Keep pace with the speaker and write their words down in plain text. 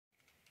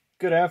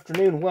Good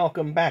afternoon.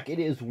 Welcome back. It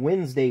is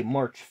Wednesday,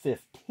 March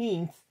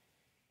 15th,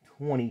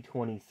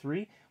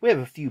 2023. We have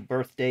a few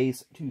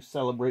birthdays to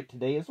celebrate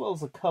today, as well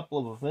as a couple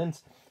of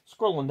events.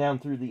 Scrolling down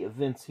through the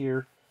events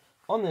here.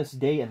 On this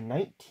day in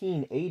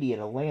 1980 at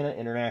Atlanta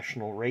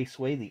International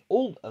Raceway, the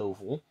old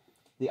oval,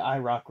 the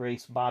IROC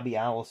race, Bobby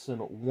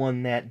Allison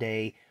won that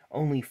day.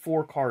 Only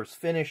 4 cars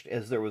finished,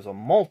 as there was a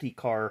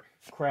multi-car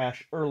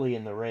crash early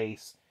in the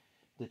race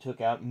that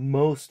took out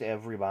most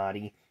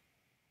everybody.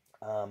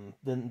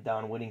 Then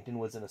Don Whittington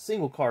was in a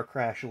single car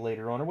crash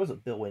later on, or was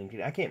it Bill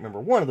Whittington? I can't remember,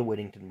 one of the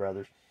Whittington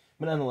brothers.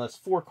 But nonetheless,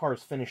 4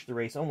 cars finished the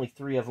race. Only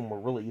 3 of them were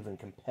really even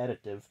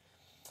competitive.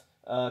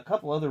 A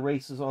couple other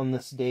races on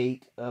this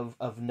date of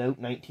note: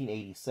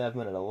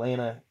 1987 at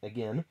Atlanta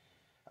again.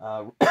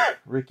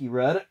 Ricky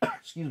Rudd,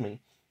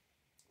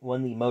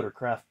 won the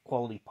Motorcraft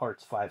Quality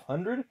Parts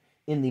 500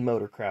 in the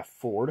Motorcraft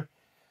Ford.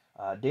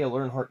 Dale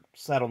Earnhardt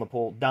sat on the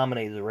pole,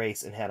 dominated the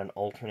race, and had an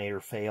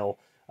alternator fail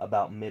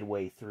about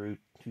midway through,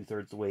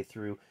 2/3 the way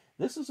through.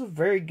 This is a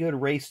very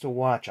good race to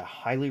watch. I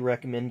highly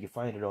recommend you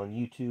find it on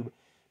YouTube.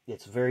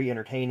 It's very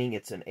entertaining.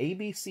 It's an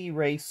ABC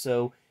race,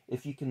 so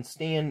if you can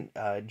stand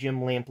Jim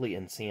Lampley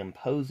and Sam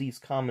Posey's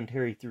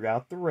commentary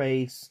throughout the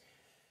race,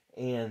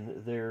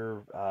 and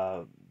their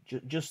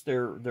just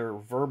their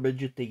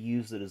verbiage that they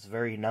use that is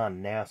very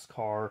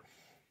non-NASCAR,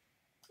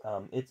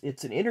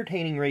 it's an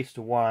entertaining race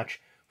to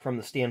watch from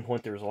the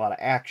standpoint there's a lot of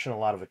action, a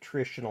lot of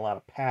attrition, a lot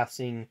of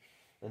passing,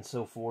 and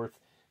so forth.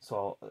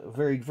 So a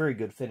very, very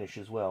good finish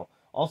as well.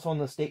 Also on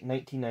this date,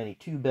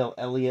 1992, Bill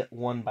Elliott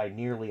won by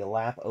nearly a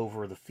lap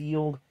over the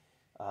field.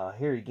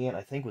 Harry Gant,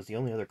 I think, was the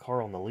only other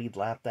car on the lead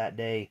lap that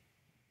day,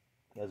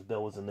 as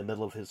Bill was in the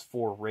middle of his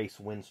 4-race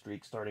win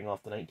streak starting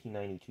off the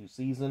 1992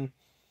 season.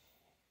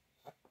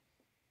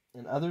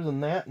 And other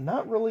than that,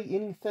 not really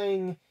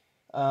anything.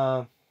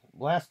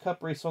 Last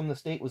Cup race on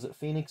this date was at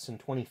Phoenix in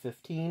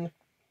 2015.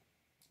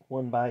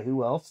 Won by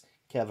who else?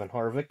 Kevin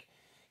Harvick.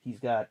 He's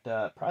got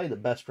probably the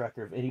best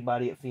record of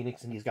anybody at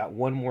Phoenix, and he's got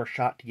one more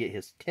shot to get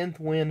his 10th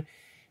win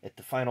at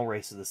the final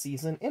race of the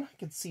season, and I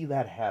could see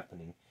that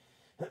happening.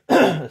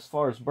 As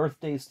far as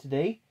birthdays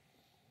today,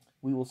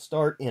 we will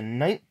start in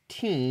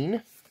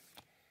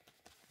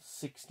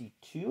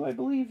 1962, I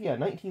believe. Yeah,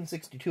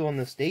 1962 on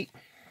this date.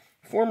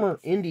 Former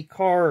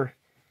IndyCar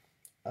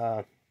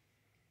hot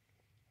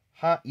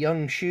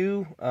young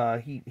shoe.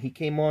 He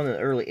came on in the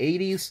early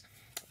 80s.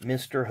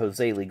 Mr.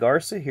 Josele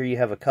Garza. Here you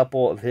have a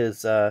couple of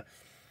his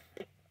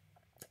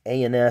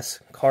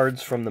A&S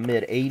cards from the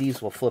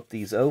mid-80s. We'll flip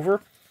these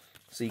over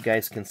so you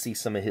guys can see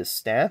some of his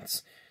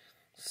stats.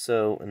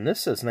 So, and this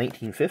says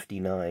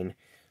 1959.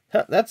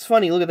 That's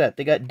funny. Look at that.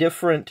 They got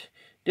different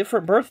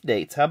birth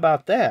dates. How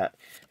about that?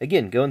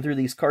 Again, going through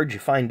these cards,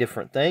 you find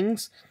different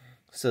things.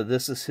 So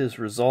this is his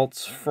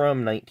results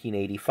from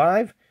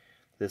 1985.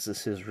 This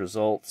is his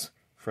results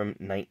from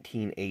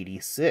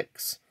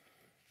 1986.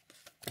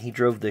 He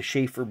drove the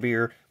Schaefer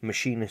Beer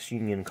Machinist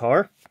Union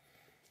car.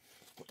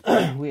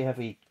 We have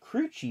a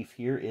crew chief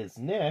here is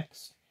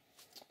next.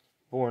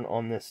 Born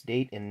on this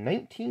date in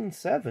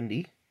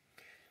 1970.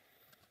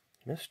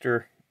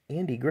 Mr.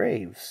 Andy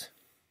Graves.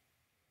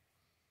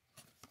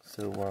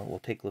 So we'll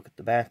take a look at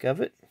the back of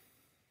it.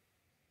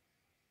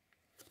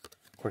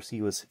 Of course,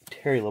 he was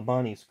Terry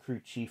Labonte's crew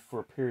chief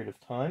for a period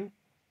of time.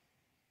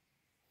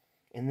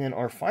 And then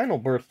our final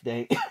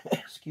birthday,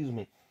 excuse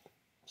me,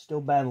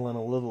 still battling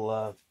a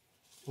little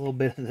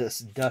bit of this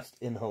dust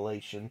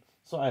inhalation,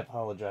 so I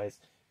apologize.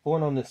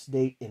 Born on this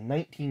date in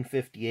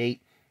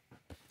 1958,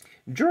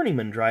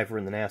 journeyman driver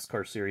in the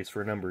NASCAR series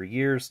for a number of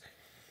years,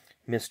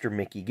 Mr.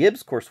 Mickey Gibbs.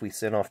 Of course, we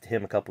sent off to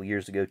him a couple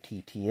years ago,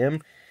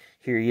 TTM.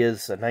 Here he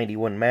is, a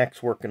 91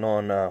 Max, working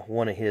on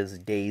one of his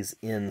Days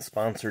In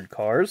sponsored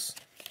cars.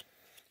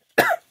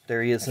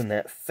 There he is in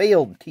that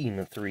failed Team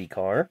of 3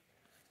 car.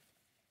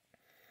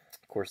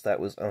 Of course, that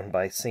was owned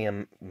by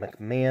Sam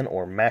McMahon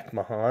or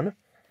McMahon,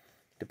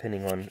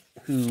 depending on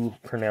who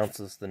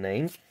pronounces the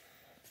name.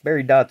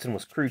 Barry Dodson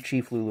was crew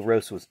chief. Lou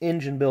LaRosa was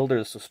engine builder.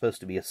 This was supposed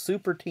to be a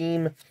super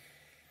team.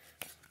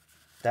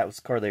 That was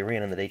the car they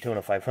ran in the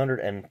Daytona 500,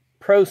 and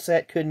Pro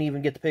Set couldn't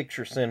even get the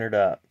picture centered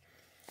up.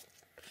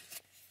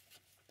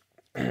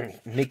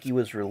 Mickey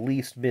was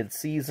released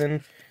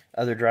mid-season.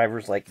 Other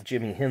drivers like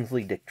Jimmy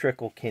Hensley, Dick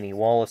Trickle, Kenny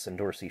Wallace, and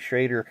Dorsey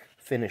Schrader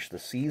finished the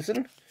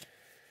season.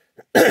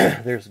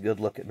 There's a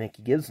good look at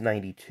Mickey Gibbs,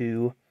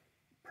 92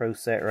 Pro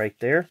Set right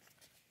there.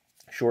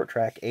 Short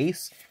track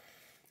ace.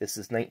 This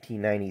is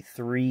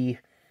 1993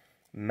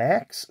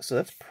 Max, so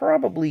that's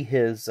probably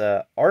his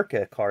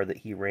ARCA car that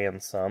he ran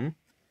some.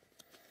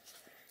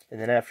 And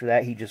then after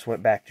that, he just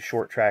went back to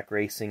short track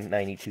racing,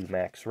 92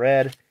 Max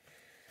Red,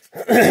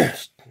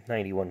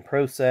 91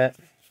 Pro Set,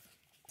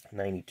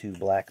 92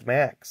 Black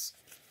Max.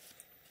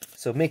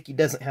 So Mickey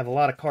doesn't have a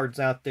lot of cards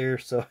out there,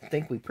 so I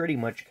think we pretty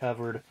much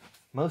covered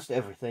most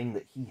everything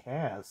that he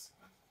has.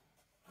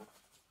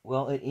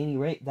 Well, at any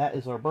rate, that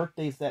is our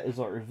birthdays, that is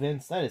our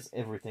events, that is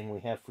everything we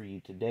have for you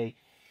today.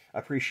 I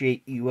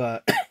appreciate you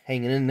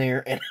hanging in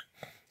there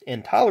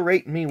and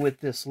tolerating me with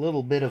this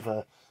little bit of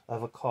a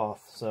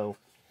cough. So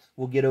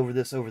we'll get over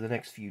this over the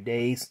next few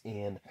days,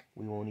 and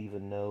we won't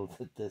even know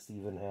that this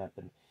even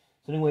happened.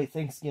 So anyway,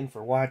 thanks again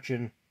for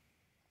watching.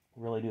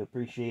 Really do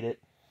appreciate it.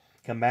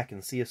 Come back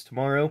and see us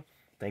tomorrow.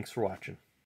 Thanks for watching.